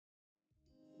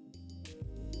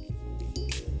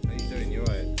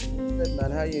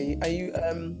man. How are you? Are you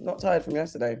not tired from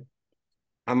yesterday?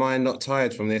 Am I not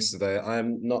tired from yesterday?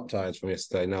 I'm not tired from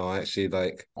yesterday. No, I actually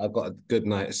I've got a good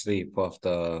night's sleep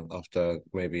after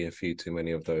maybe a few too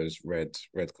many of those red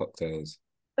cocktails.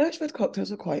 Those red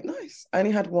cocktails were quite nice. I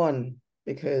only had one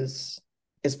because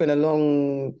it's been a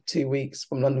long 2 weeks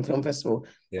from London Film Festival,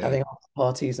 Yeah. having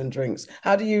parties and drinks.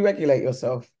 How do you regulate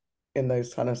yourself in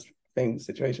those kind of things,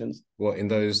 situations? What in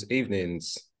those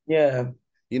evenings? Yeah.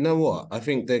 You know what? I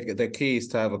think the key is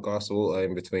to have a glass of water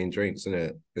in between drinks, isn't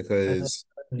it? Because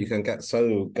you can get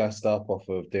so gassed up off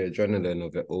of the adrenaline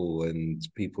of it all, and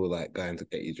people like going to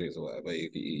get you drinks or whatever.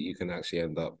 You can actually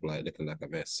end up like looking like a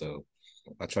mess. So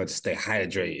I try to stay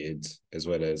hydrated as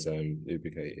well as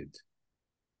lubricated.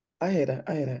 I hear that.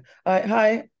 I hear that. All right,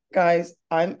 hi guys.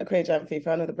 I'm a Queen Jam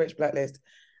fan of the British Blacklist,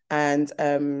 and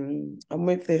I'm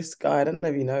with this guy. I don't know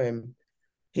if you know him.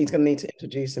 He's going to need to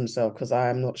introduce himself because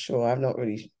I'm not sure. I'm not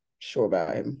really sure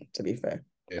about him, to be fair.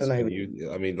 I It's don't know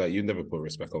fine. I mean, like you never put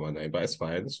respect on my name, but it's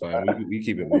fine. It's fine. We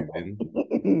keep it moving.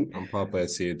 who. I'm Paapa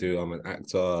Essiedu. I'm an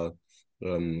actor,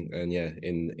 and yeah,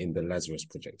 in the Lazarus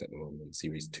Project at the moment,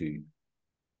 series two.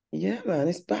 Yeah, man,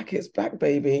 it's back. It's back,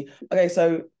 baby. Okay,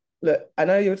 so look, I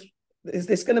know you're. Is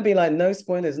this going to be like no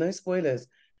spoilers? No spoilers.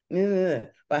 No, no, no.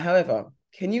 But however,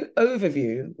 can you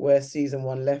overview where season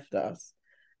one left us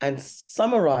and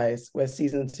summarize where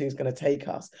season two is going to take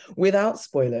us without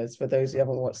spoilers for those who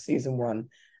haven't watched season one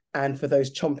and for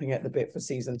those chomping at the bit for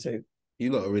season two?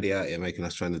 You lot are really out here making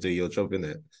us trying to do your job,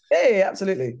 innit? Hey,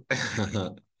 absolutely.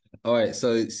 All right,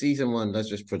 so season one,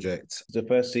 Lazarus Project. The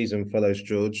first season follows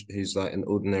George, who's like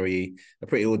a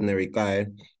pretty ordinary guy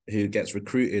who gets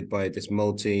recruited by this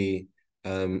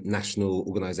national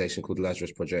organization called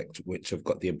Lazarus Project, which have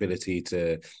got the ability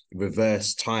to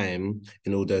reverse time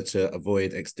in order to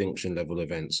avoid extinction level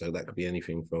events. So that could be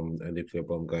anything from a nuclear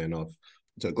bomb going off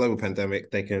to a global pandemic.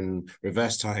 They can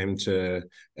reverse time to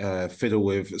fiddle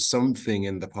with something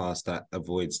in the past that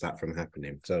avoids that from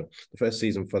happening. So the first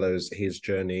season follows his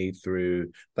journey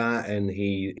through that, and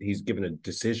he's given a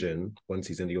decision once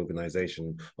he's in the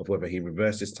organization of whether he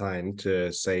reverses time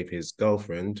to save his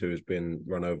girlfriend who has been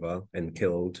run over and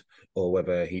killed, or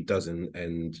whether he doesn't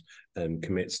and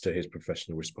commits to his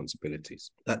professional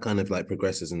responsibilities. That kind of like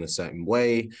progresses in a certain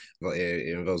way, but it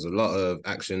involves a lot of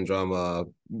action, drama,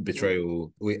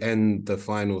 betrayal. We end the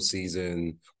final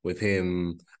season with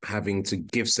him having to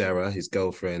give Sarah, his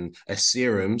girlfriend, a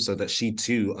serum so that she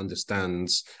too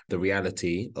understands the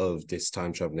reality of this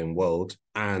time traveling world.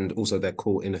 And also, they're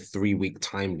caught in a 3 week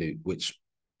time loop, which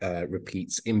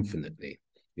repeats infinitely.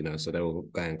 So they're all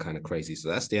going kind of crazy. So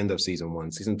that's the end of season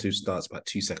one. Season two starts about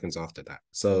 2 seconds after that.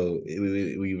 So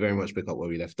we very much pick up where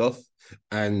we left off.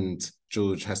 And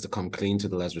George has to come clean to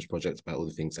the Lazarus Project about all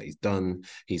the things that he's done.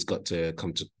 He's got to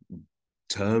come to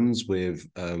terms with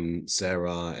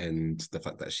Sarah and the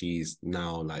fact that she's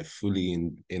now like fully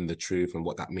in the truth and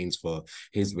what that means for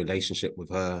his relationship with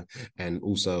her, and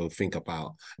also think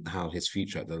about how his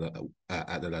future at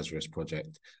the Lazarus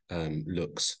Project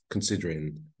looks,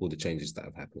 considering all the changes that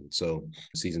have happened. So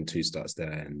season two starts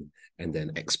there and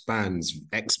then expands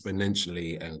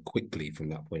exponentially and quickly from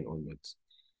that point onwards.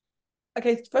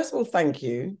 Okay, first of all, thank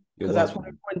you, You're because that's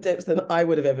probably welcome. more in depth than I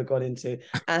would have ever gone into.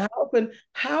 And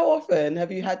how often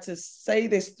have you had to say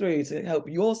this through to help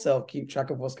yourself keep track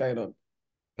of what's going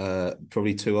on?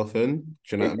 Probably too often.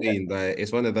 Do you know what I mean? Like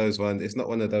it's one of those ones. It's not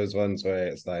one of those ones where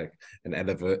it's like an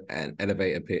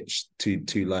elevator pitch,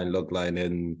 two line log line,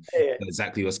 and Yeah.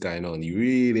 exactly what's going on. You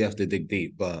really have to dig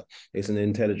deep. But it's an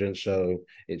intelligent show.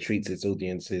 It treats its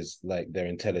audiences like they're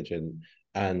intelligent,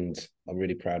 and I'm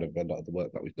really proud of a lot of the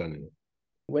work that we've done in it.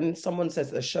 When someone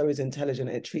says that a show is intelligent,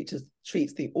 it treats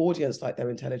the audience like they're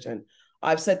intelligent.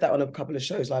 I've said that on a couple of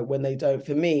shows, like when they don't.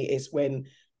 For me, it's when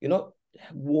you're not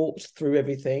walked through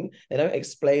everything, they don't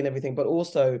explain everything, but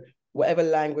also whatever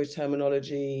language,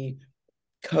 terminology,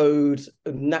 code,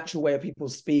 natural way of people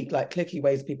speak, like clicky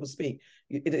ways people speak.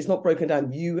 It's not broken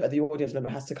down. You, as the audience member,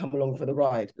 has to come along for the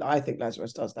ride. I think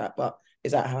Lazarus does that, but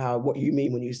is that how what you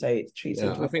mean when you say it treats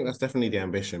Yeah, it? I think that's definitely the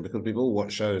ambition because we've all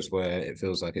watched shows where it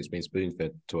feels like it's been spoon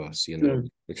fed to us. Mm.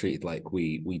 We're treated like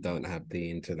we don't have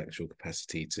the intellectual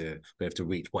capacity to be able to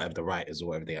reach whatever the writers or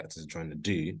whatever the actors are trying to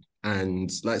do.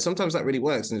 And like sometimes that really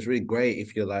works, and it's really great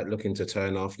if you're like looking to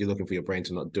turn off, you're looking for your brain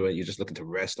to not do it, you're just looking to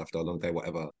rest after a long day,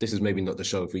 whatever. This is maybe not the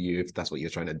show for you if that's what you're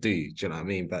trying to do. Do you know what I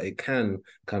mean? But it can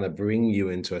kind of bring you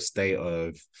into a state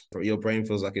of your brain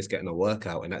feels like it's getting a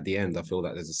workout, and at the end, I feel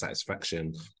that there's a satisfaction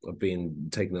of being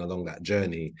taken along that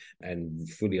journey and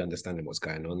fully understanding what's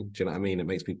going on. Do you know what I mean? It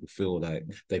makes people feel like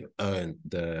they've earned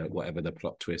the whatever the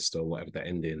plot twist or whatever the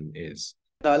ending is.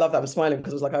 No, I love that. I'm smiling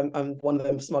because it's like I'm one of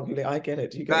them smugly. I get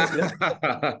it. Do you get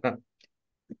it?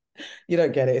 You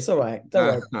don't get it. It's all right.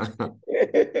 Don't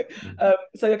worry.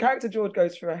 So your character George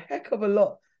goes through a heck of a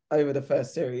lot over the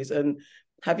first series. And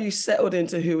have you settled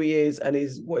into who he is and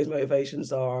what his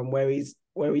motivations are and where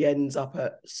he ends up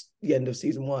at the end of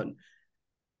season one?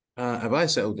 Have I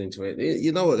settled into it?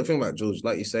 You know what the thing about George,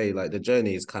 like you say, like the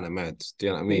journey is kind of mad. Do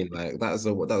you know what I mean? Like that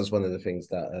was one of the things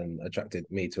that attracted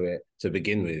me to it to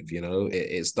begin with. You know,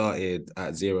 it started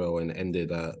at zero and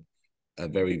ended at a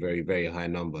very, very, very high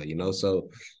number, you know? So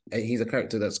he's a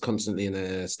character that's constantly in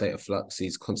a state of flux.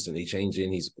 He's constantly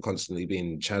changing. He's constantly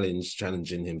being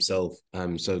challenging himself.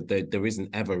 So there isn't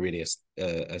ever really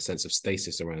a sense of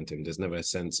stasis around him. There's never a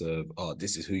sense of, oh,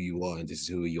 this is who you are and this is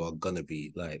who you are gonna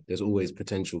be. Like there's always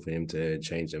potential for him to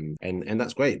change them. And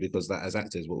that's great because that as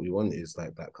actors, what we want is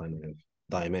like that kind of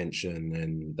dimension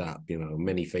and that, you know,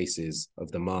 many faces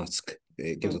of the mask.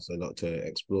 It gives us a lot to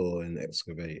explore and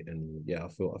excavate, and yeah, I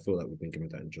feel like we've been given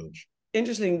that in George.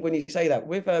 Interesting when you say that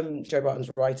with Joe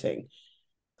Barton's writing.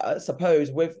 I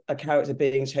suppose with a character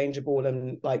being changeable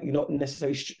and like you're not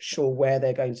necessarily sure where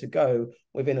they're going to go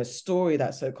within a story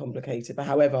that's so complicated. But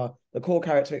however, the core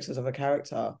characteristics of a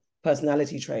character,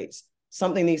 personality traits,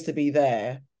 something needs to be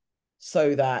there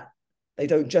so that they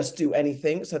don't just do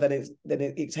anything. So then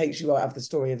it takes you out of the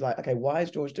story of like, okay, why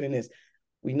is George doing this?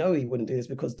 We know he wouldn't do this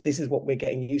because this is what we're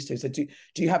getting used to. So do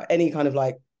you have any kind of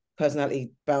like personality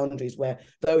boundaries where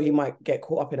though he might get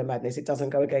caught up in a madness, it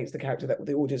doesn't go against the character that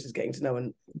the audience is getting to know?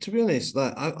 And to be honest,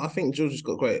 like I think George has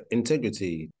got great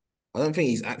integrity. I don't think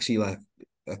he's actually like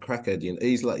a crackhead. You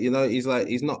know,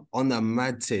 he's not on a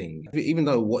mad thing. Even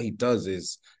though what he does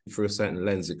is through a certain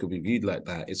lens, it could be viewed like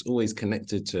that. It's always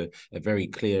connected to a very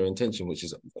clear intention, which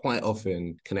is quite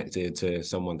often connected to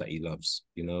someone that he loves.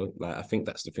 You know, like I think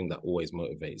that's the thing that always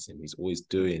motivates him. He's always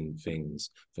doing things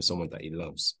for someone that he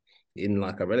loves in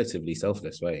like a relatively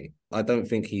selfless way. I don't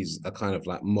think he's a kind of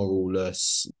like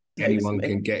moralless, anyone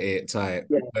can get it type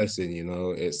person, you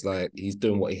know. It's like he's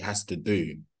doing what he has to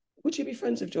do. Would you be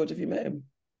friends with George if you met him?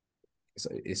 So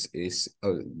it's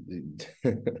oh.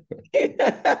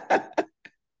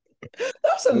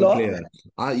 That's a lot. Clear.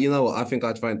 You know what? I think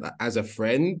I'd find as a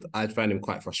friend, I'd find him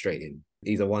quite frustrating.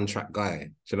 He's a one-track guy.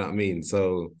 Do you know what I mean?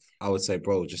 So I would say,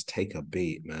 bro, just take a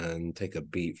beat, man. Take a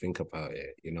beat. Think about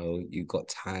it. You know, you got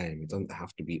time. It doesn't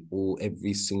have to be all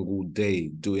every single day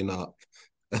doing up.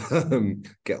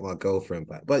 Get my girlfriend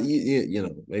back. But you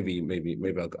know, maybe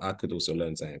I could also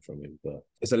learn something from him. But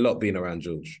it's a lot being around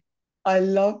George. I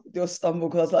love your stumble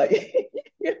because like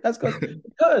that's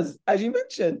because as you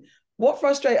mentioned, what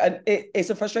frustrate and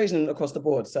it's a frustration across the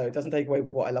board. So it doesn't take away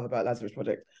what I love about Lazarus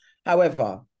Project.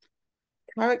 However,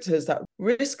 characters that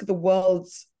risk the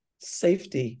world's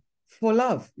safety for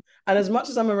love. And as much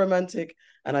as I'm a romantic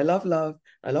and I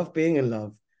love being in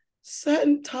love,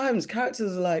 certain times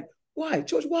characters are like, why,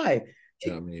 George, why? Do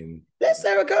you know what I mean? Let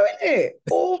Sarah go in here.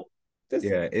 Or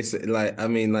yeah, it's like I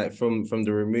mean, like from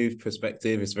the removed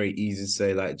perspective, it's very easy to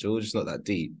say like George, it's not that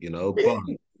deep, you know.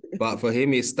 But for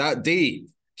him, it's that deep.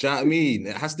 Do you know what I mean?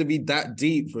 It has to be that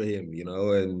deep for him, you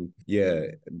know. And yeah,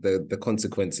 the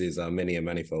consequences are many and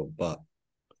manifold. But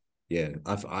yeah,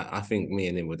 I think me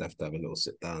and him would have to have a little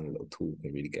sit down, a little talk,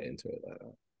 and really get into it like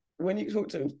that. When you talk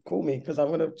to him, call me because I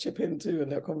want to chip in too in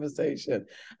that conversation.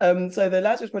 So the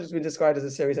Lazarus Project has been described as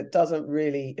a series that doesn't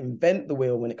really invent the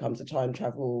wheel when it comes to time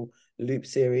travel, loop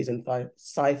series, and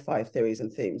sci-fi theories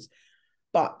and themes,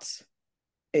 but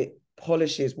it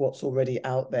polishes what's already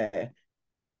out there.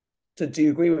 So do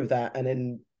you agree with that?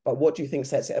 But what do you think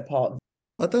sets it apart?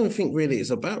 I don't think really it's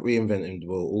about reinventing the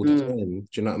wheel all the time. Do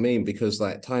you know what I mean? Because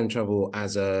like time travel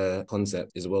as a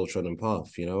concept is a well-trodden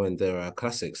path, you know, and there are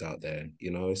classics out there. You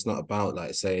know, it's not about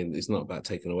like saying it's not about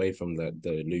taking away from the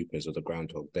loopers or the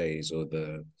Groundhog Days or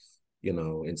the, you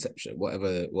know, Inception,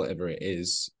 whatever it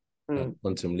is,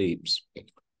 quantum leaps.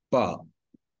 But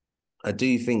I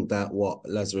do think that what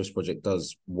Lazarus Project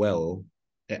does well,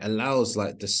 it allows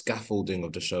like the scaffolding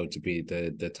of the show to be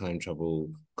the time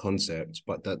travel concept,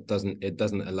 but that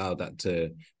doesn't allow that to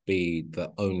be the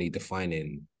only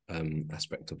defining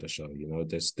aspect of the show. You know,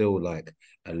 there's still like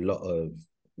a lot of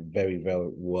very, very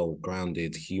well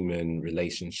grounded human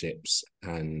relationships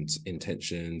and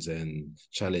intentions and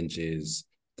challenges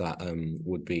that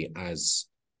would be as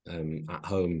at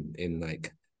home in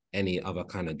like any other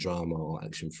kind of drama or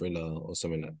action thriller or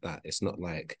something like that. It's not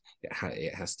like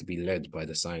it has to be led by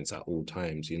the science at all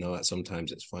times. You know, at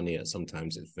sometimes it's funny, at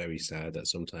sometimes it's very sad, at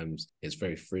sometimes it's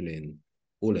very thrilling,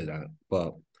 all of that.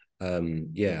 But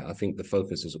yeah, I think the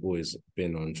focus has always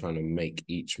been on trying to make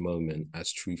each moment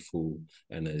as truthful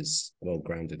and as well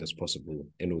grounded as possible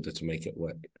in order to make it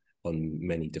work. on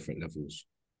many different levels.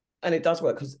 And it does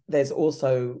work because there's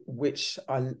also, which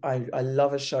I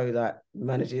love a show that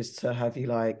manages to have you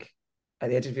like at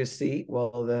the edge of your seat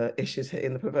while the issue's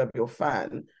hitting the proverbial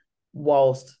fan,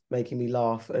 whilst making me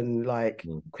laugh and like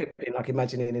quipping, like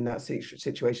imagining in that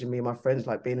situation, me and my friends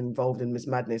like being involved in this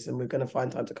madness, and we're going to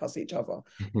find time to cuss each other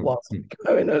whilst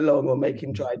going along or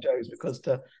making dry jokes because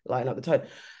to lighten up the tone.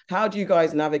 How do you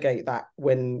guys navigate that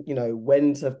when, you know,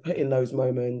 when to put in those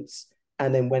moments?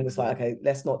 And then when it's like, okay,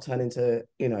 let's not turn into,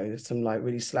 you know, some like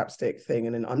really slapstick thing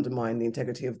and then undermine the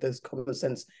integrity of this common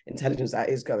sense intelligence that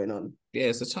is going on. Yeah,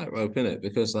 it's a tightrope, isn't it?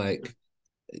 Because like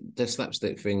the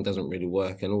slapstick thing doesn't really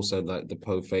work, and also like the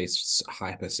po-face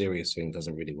hyper serious thing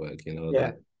doesn't really work. You know, Yeah.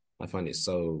 like I find it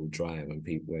so dry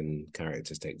when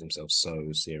characters take themselves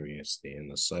so seriously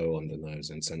and are so on the nose,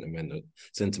 and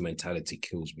sentimentality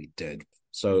kills me dead.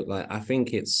 So like I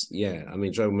think it's, yeah, I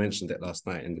mean, Joe mentioned it last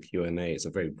night in the Q&A. It's a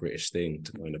very British thing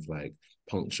to kind of like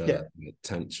puncture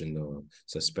tension or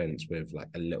suspense with like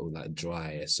a little like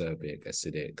dry, acerbic,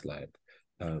 acidic like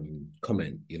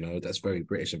comment, you know, that's very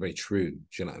British and very true. Do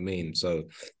you know what I mean? So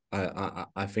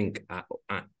I think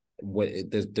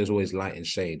there's always light and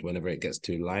shade. Whenever it gets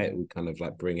too light, we kind of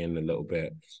like bring in a little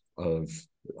bit of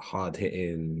hard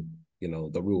hitting, you know,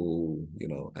 the rule, you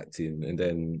know, acting, and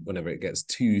then whenever it gets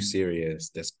too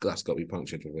serious, that's got to be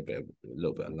punctured with a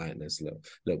little bit of lightness, a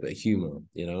little bit of humor,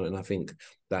 you know. And I think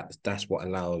that's what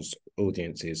allows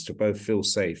audiences to both feel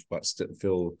safe but still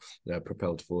feel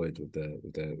propelled forward with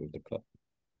the plot.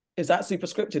 Is that super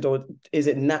scripted, or is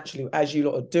it naturally as you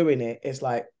lot are doing it? It's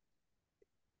like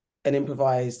an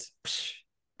improvised.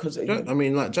 Because I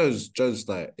mean, like Joe's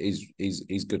like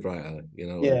he's good writer, you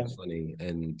know, and yeah, he's funny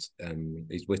and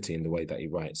he's witty in the way that he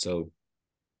writes. So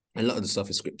a lot of the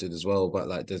stuff is scripted as well, but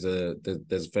like there's a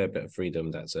fair bit of freedom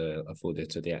that's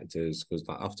afforded to the actors, because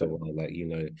like after a while, like, you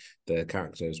know, the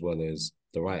character as well as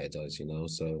the writer does, you know.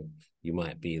 So you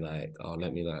might be like, oh,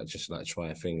 let me like just like try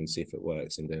a thing and see if it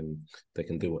works, and then they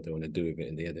can do what they want to do with it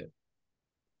in the edit.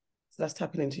 so that's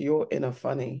tapping into your inner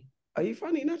funny. Are you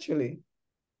funny naturally?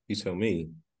 You tell me.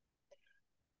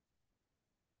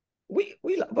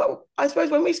 Well, I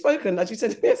suppose when we spoken, as you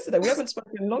said yesterday, we haven't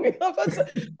spoken long enough. That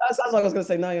sounds like I was going to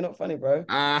say, no, you're not funny, bro.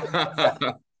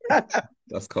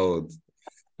 That's cold.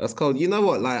 That's cold. You know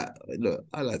what? Like, look,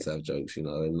 I like to have jokes, you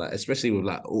know, and like, especially with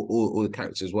like all the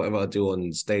characters, whatever I do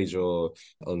on stage or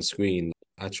on screen,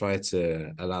 I try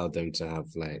to allow them to have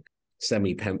like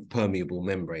semi-permeable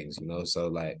membranes, you know. So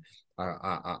like,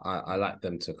 I like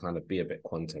them to kind of be a bit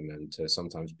quantum and to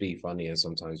sometimes be funny and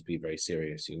sometimes be very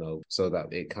serious, you know, so that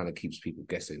it kind of keeps people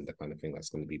guessing the kind of thing that's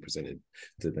going to be presented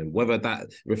to them. Whether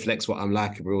that reflects what I'm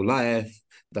like in real life,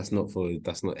 that's not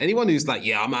anyone who's like,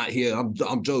 yeah, I'm out here,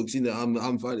 I'm jokes, you know,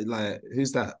 I'm funny. Like,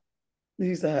 who's that?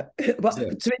 Who's that? But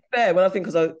to be fair, when I think,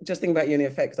 because I just think about you in the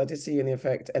effect, because I did see you in the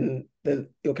effect, and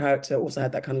your character also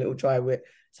had that kind of little dry wit,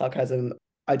 sarcasm.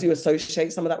 I do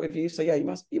associate some of that with you. So yeah, you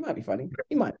might be funny.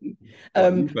 You might be.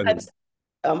 What, you funny? And,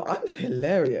 I'm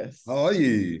hilarious. How are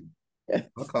you? Yes.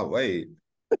 I can't wait.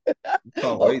 Can't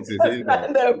I'll wait to hear that.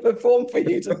 stand there and perform for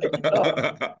you to make you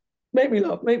laugh. Make me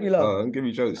laugh. Make me laugh. Oh, give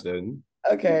me jokes then.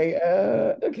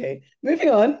 Okay. Okay.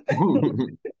 Moving on.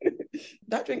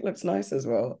 That drink looks nice as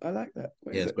well. I like that.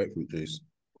 What Yeah, is it's it? grapefruit juice.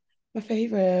 My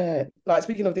favorite. Like,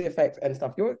 speaking of the effect and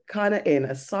stuff, you're kind of in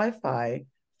a sci-fi,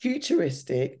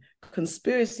 futuristic,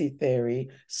 conspiracy theory,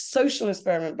 social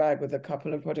experiment bag with a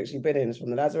couple of projects you've been in, from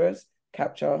the Lazarus,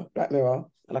 Capture, Black Mirror,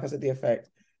 and like I said, the effect.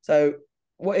 So,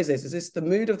 what is this? Is this the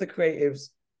mood of the creatives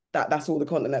that's all the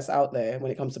content that's out there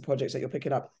when it comes to projects that you're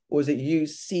picking up, or is it you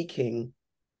seeking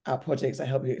out projects that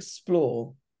help you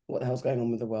explore what the hell's going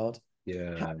on with the world?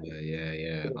 Yeah.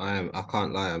 I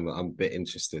can't lie. I'm a bit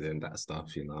interested in that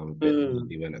stuff. You know, I'm a bit Mm.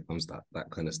 nerdy when it comes to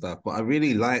that kind of stuff. But I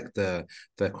really like the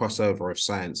crossover of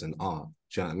science and art.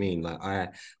 Do you know what I mean? Like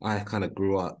I kind of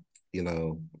grew up. You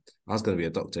know, I was gonna be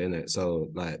a doctor in it. So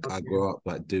like I Okay. grew up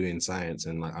like doing science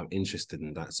and like I'm interested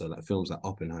in that. So like films like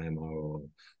Oppenheimer or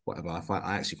whatever,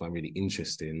 I actually find really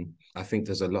interesting. I think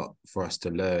there's a lot for us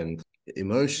to learn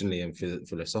emotionally and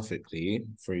philosophically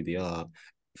through the art,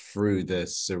 through the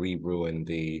cerebral and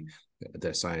the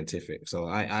scientific. So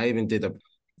I even did a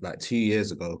like 2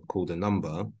 years ago called A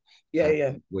Number,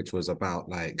 Yeah. which was about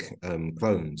like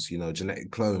clones, you know,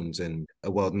 genetic clones in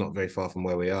a world not very far from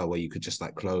where we are, where you could just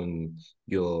like clone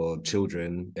your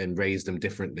children and raise them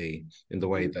differently in the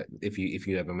way that if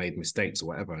you ever made mistakes or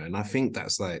whatever. And I think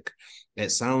that's like, it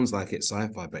sounds like it's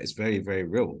sci-fi, but it's very, very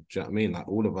real. Do you know what I mean? Like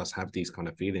all of us have these kind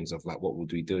of feelings of like, what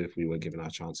would we do if we were given our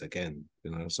chance again?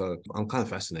 You know, so I'm kind of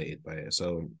fascinated by it.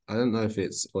 So I don't know if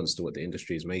it's response to what the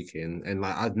industry is making. And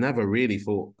like, I've never really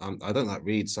thought, I don't like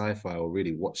read sci-fi or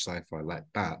really watch sci-fi like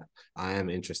that. I am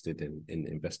interested in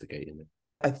investigating it.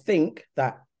 I think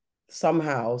that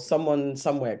somehow someone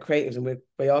somewhere, creatives, and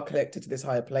we are connected to this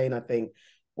higher plane. I think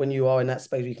when you are in that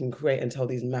space, you can create and tell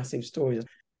these massive stories.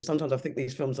 Sometimes I think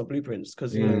these films are blueprints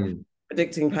because, you know,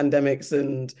 predicting pandemics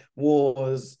and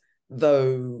wars,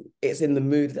 though it's in the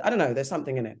mood. I don't know, there's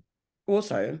something in it.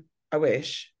 Also, I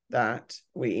wish that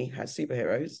we had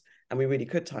superheroes and we really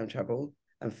could time travel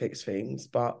and fix things,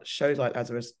 but shows like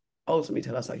Lazarus ultimately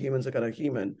tell us that humans are going to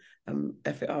human and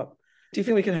F it up. Do you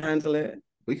think we can handle it?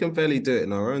 We can barely do it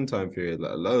in our own time period,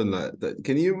 let alone like that.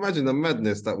 Can you imagine the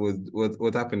madness that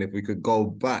would happen if we could go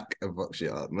back and fuck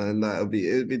shit up, man? That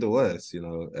it'd be the worst, you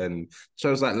know. And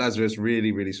shows like Lazarus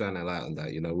really, really shine a light on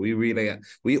that. You know,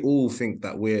 we all think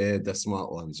that we're the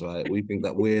smart ones, right? We think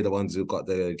that we're the ones who got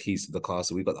the keys to the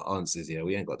castle. We got the answers. Yeah,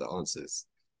 we ain't got the answers.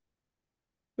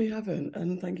 We haven't,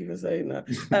 and thank you for saying that.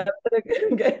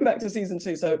 Getting back to season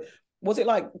 2, so was it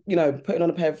like, you know, putting on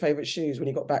a pair of favorite shoes when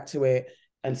you got back to it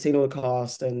and seeing all the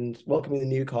cast and welcoming the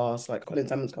new cast, like Colin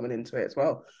Salmon's coming into it as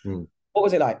well? What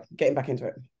was it like getting back into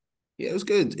it? Yeah, it was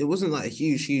good. It wasn't like a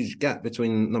huge gap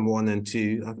between number 1 and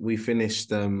 2. We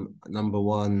finished number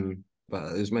 1,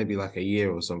 but it was maybe like a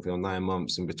year or something, or 9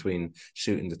 months in between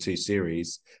shooting the 2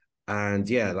 series. And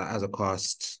yeah, like as a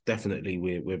cast, definitely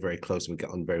we're very close and we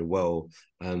get on very well.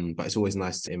 But it's always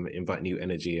nice to invite new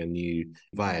energy and new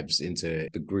vibes into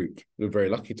the group. We're very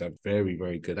lucky to have very,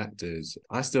 very good actors.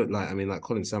 I still like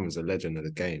Colin Salmon's a legend of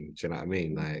the game. Do you know what I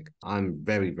mean? Like, I'm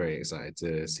very, very excited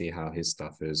to see how his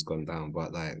stuff has gone down.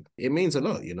 But like, it means a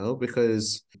lot, you know,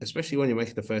 because especially when you're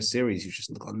making the first series, you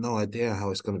just got no idea how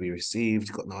it's going to be received.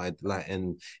 You've got no idea, like,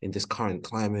 in this current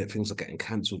climate, things are getting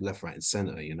cancelled left, right, and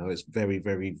center. You know, it's very,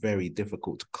 very, very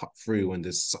difficult to cut through when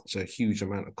there's such a huge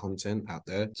amount of content out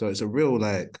there. So it's a real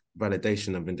like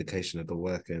validation and vindication of the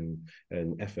work and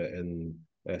effort and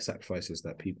sacrifices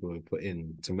that people have put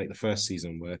in to make the first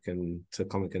season work, and to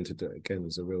come again to do it again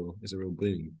is a real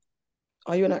boon.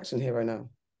 Are you an action hero now?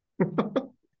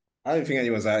 I don't think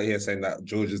anyone's out here saying that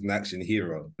George is an action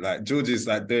hero. Like, George is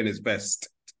like doing his best.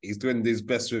 He's doing his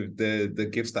best with the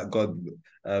gifts that God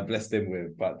blessed him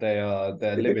with, but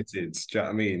they're limited. Do you know what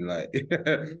I mean? Like,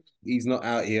 he's not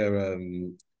out here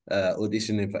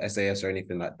auditioning for SAS or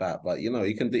anything like that. But you know,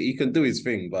 he can do his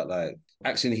thing. But like,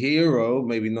 action hero,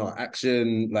 maybe not.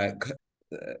 Action like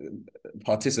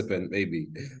participant, maybe.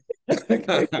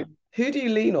 Okay. Who do you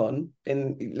lean on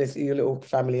in your little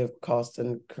family of cast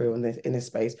and crew in this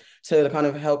space to kind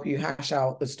of help you hash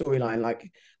out the storyline? Like,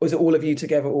 was it all of you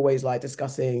together always like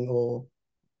discussing, or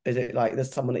is it like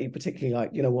there's someone that you particularly like,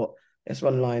 you know what, let's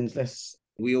run lines, let's...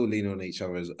 We all lean on each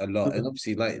other a lot, and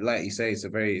obviously, like you say, it's a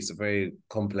very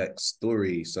complex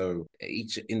story. So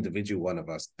each individual one of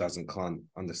us can't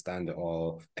understand it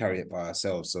or carry it by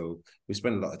ourselves. So we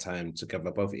spend a lot of time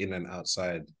together, both in and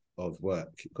outside of work,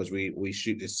 because we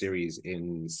shoot this series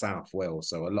in South Wales,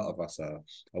 so a lot of us are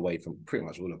away from, pretty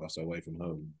much all of us are away from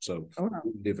home. So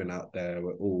living out there,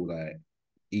 we're all like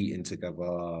eating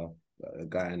together,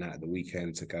 going out at the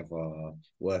weekend together,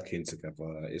 working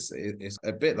together. It's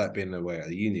a bit like being away at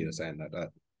a uni or something like that.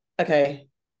 Okay,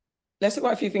 let's talk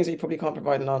about a few things that you probably can't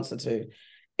provide an answer to.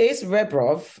 Is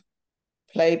Rebrov,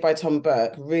 played by Tom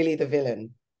Burke, really the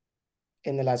villain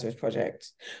in the Lazarus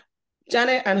Project?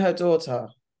 Janet and her daughter,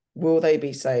 will they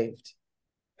be saved?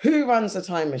 Who runs the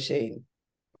time machine?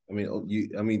 I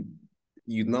mean,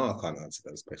 you know, I can't answer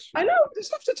those questions. I know,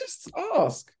 just have to just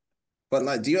ask. But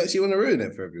like, do you actually want to ruin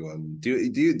it for everyone? Do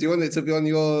you want it to be on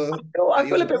your? I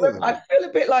feel a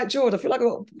bit like George. I feel like I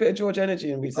got a bit of George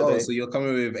energy in me today. Oh, so you're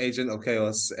coming with Agent of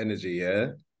Chaos energy,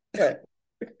 yeah? Yeah.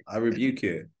 I rebuke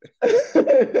it.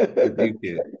 Rebuke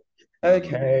it.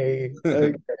 Okay.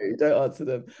 Okay. Don't answer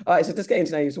them. All right. So just getting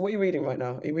to know you. So what are you reading right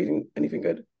now? Are you reading anything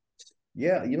good?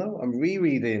 Yeah, you know, I'm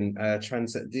rereading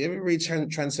Do you ever read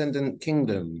Transcendent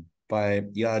Kingdom by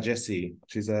Yaa Gyasi?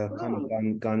 She's a kind of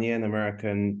Ghanaian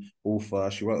American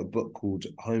author. She wrote a book called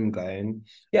Homegoing.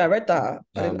 Yeah, I read that.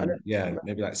 I didn't yeah,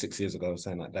 maybe like 6 years ago or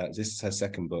something like that. This is her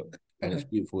second book, and it's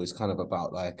beautiful. It's kind of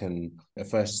about like a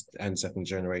first and second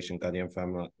generation Ghanaian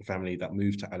family that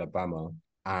moved to Alabama.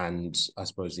 And I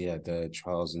suppose, yeah, the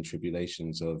trials and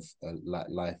tribulations of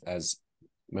life as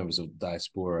members of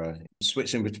diaspora,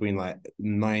 switching between like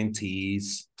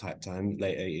 90s type time,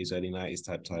 late 80s, early 90s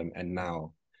type time, and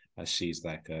now. as she's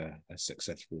like a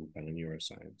successful kind of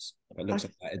neuroscience. It looks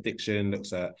at like, addiction,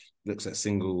 looks at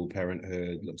single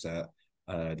parenthood, looks at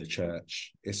the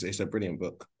church. It's a brilliant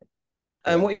book.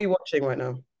 And what are you watching right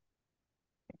now?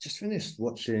 Just finished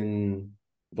watching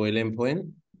Boiling Point,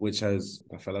 which has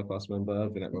a fellow cast member,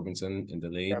 Vinette Robinson, in the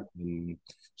lead. Yep. And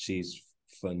she's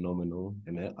phenomenal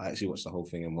in it. I actually watched the whole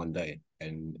thing in one day,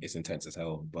 and it's intense as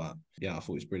hell. But yeah, I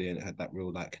thought it was brilliant. It had that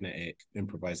real like kinetic,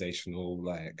 improvisational,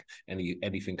 like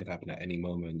anything could happen at any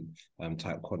moment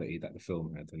type quality that the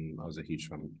film had. And I was a huge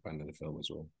fan of the film as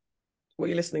well. What are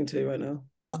you listening to right now?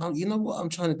 You know what I'm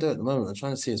trying to do at the moment? I'm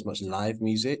trying to see as much live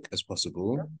music as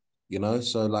possible. You know,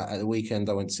 so like at the weekend,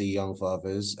 I went to see Young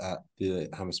Fathers at the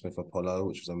Hammersmith Apollo,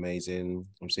 which was amazing.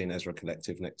 I'm seeing Ezra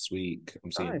Collective next week.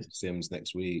 I'm seeing Sims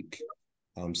next week.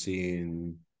 I'm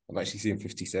actually seeing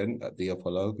 50 Cent at the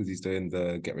Apollo because he's doing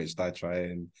the Get Rich Die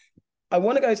Trying. I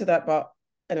want to go to that, but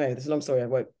anyway, this is a long story. I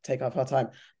won't take up our time.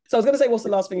 So I was going to say, what's the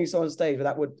last thing you saw on stage? But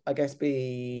that would, I guess,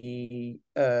 be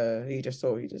who you just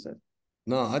saw. You just said.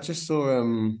 No, I just saw.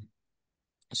 I've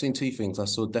seen two things. I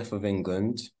saw Death of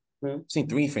England. I've seen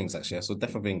three things actually. I saw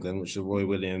Death of England, which is Roy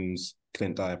Williams,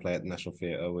 Clint Dyer play at the National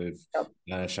Theatre with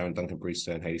Sharon Duncan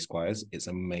Brewster and Hayley Squires. It's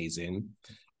amazing.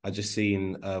 I just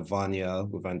seen Vanya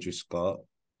with Andrew Scott.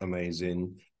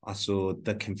 Amazing. I saw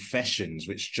The Confessions,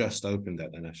 which just opened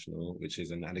at the National, which is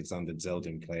an Alexander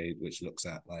Zeldin play, which looks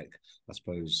at like, I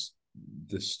suppose,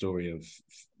 the story of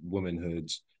womanhood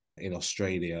in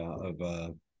Australia over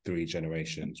 3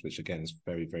 generations, which again is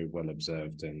very, very well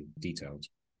observed and detailed.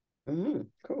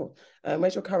 Cool.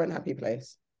 Where's your current happy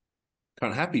place?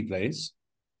 Current happy place?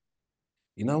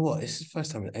 You know what? It's the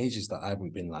first time in ages that I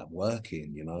haven't been like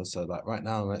working, you know. So like right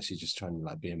now I'm actually just trying to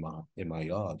like be in my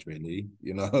yard, really,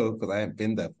 you know, because I haven't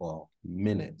been there for a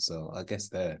minute. So I guess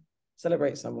there.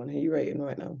 Celebrate someone. Who are you rating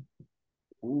right now?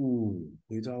 Ooh,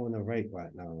 who do I want to rate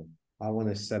right now? I want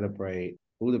to celebrate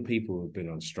all the people who've been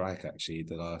on strike actually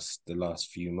the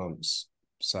last few months.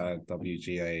 SAG,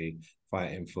 WGA,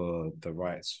 fighting for the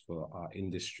rights for our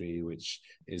industry, which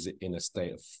is in a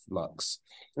state of flux.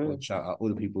 Shout out all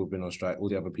the people who've been on strike, all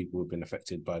the other people who've been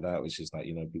affected by that, which is like,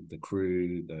 you know, the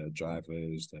crew, the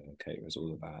drivers, the caterers,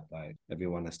 all of that. Like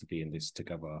everyone has to be in this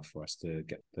together for us to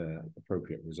get the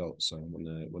appropriate results. So I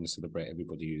want to celebrate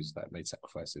everybody who's like made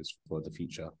sacrifices for the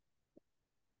future.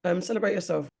 Celebrate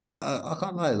yourself. I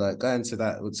can't lie, like going to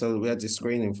that. So we had this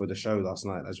screening for the show last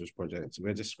night, Lazarus Project. We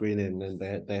had this screening and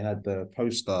they had the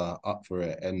poster up for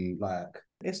it. And like,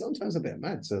 it's sometimes a bit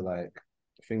mad to like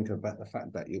think about the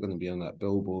fact that you're going to be on like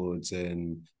billboards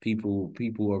and people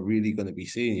are really going to be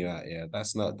seeing you out here.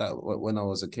 That's not that when I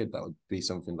was a kid, that would be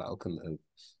something that I couldn't have.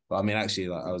 But I mean, actually,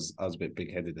 like I was a bit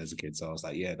big headed as a kid, so I was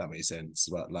like, yeah, that makes sense.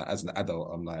 But like as an adult,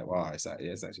 I'm like, wow, it's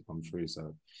actually come through.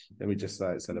 So let me just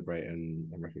like celebrate and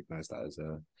recognize that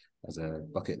as a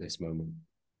bucket list moment.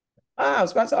 I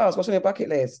was about to ask, what's on your bucket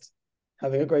list?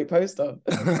 Having a great poster.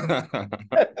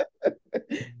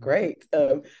 Great.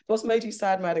 What's made you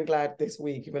sad, mad, and glad this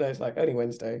week, even though it's like only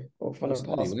Wednesday or from the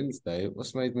past? Wednesday.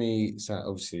 What's made me sad?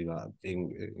 Obviously, like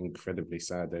being incredibly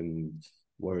sad and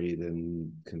worried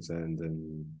and concerned,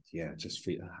 and yeah, just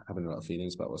having a lot of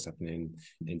feelings about what's happening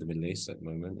in the Middle East at the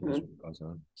moment.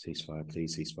 Ceasefire,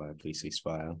 please, ceasefire, please,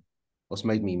 ceasefire. What's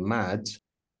made me mad?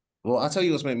 Well, I'll tell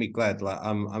you what's made me glad. Like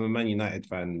I'm a Man United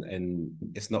fan, and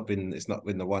it's not been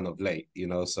the one of late, you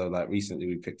know. So like recently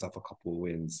we picked up a couple of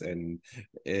wins, and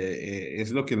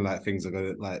it's looking like things are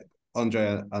gonna like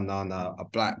Andre Onana, a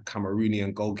black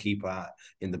Cameroonian goalkeeper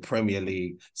in the Premier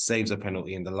League, saves a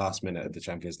penalty in the last minute of the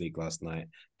Champions League last night.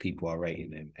 People are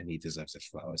rating him, and he deserves his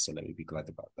flowers. So let me be glad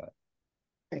about that.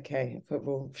 Okay,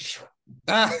 football.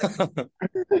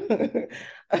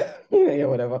 Yeah,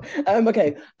 whatever.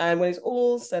 Okay, and when it's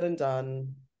all said and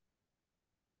done,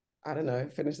 I don't know,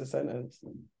 finish the sentence.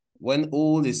 When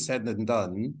all is said and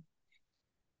done,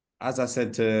 as I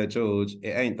said to George,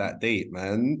 it ain't that deep,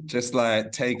 man. Just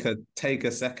like take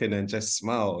a second and just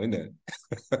smile, innit?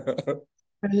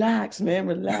 Relax, man,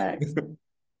 relax.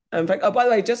 In fact, oh, by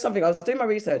the way, just something. I was doing my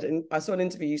research and I saw an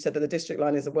interview. You said that the district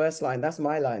line is the worst line. That's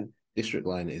my line. District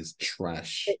line is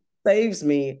trash. It saves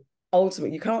me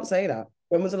ultimately. You can't say that.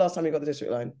 When was the last time you got the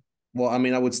district line? Well, I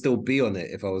mean, I would still be on it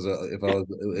if I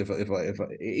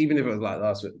even if it was like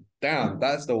last week. Damn,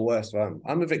 that's the worst one.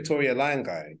 I'm a Victoria Line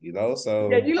guy, you know.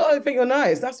 So yeah, you lot don't think you're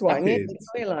nice. That's why.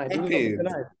 Victoria Line. You lot think you're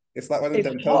nice. It's like one of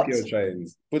them Tokyo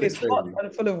trains. It's hot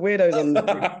and full of weirdos on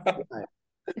the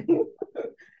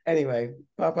Anyway,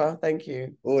 Paapa, thank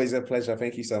you. Always a pleasure.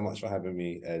 Thank you so much for having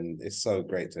me. And it's so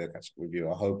great to catch up with you.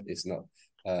 I hope it's not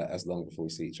as long before we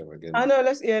see each other again. I know,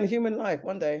 in human life,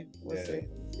 one day. We'll see.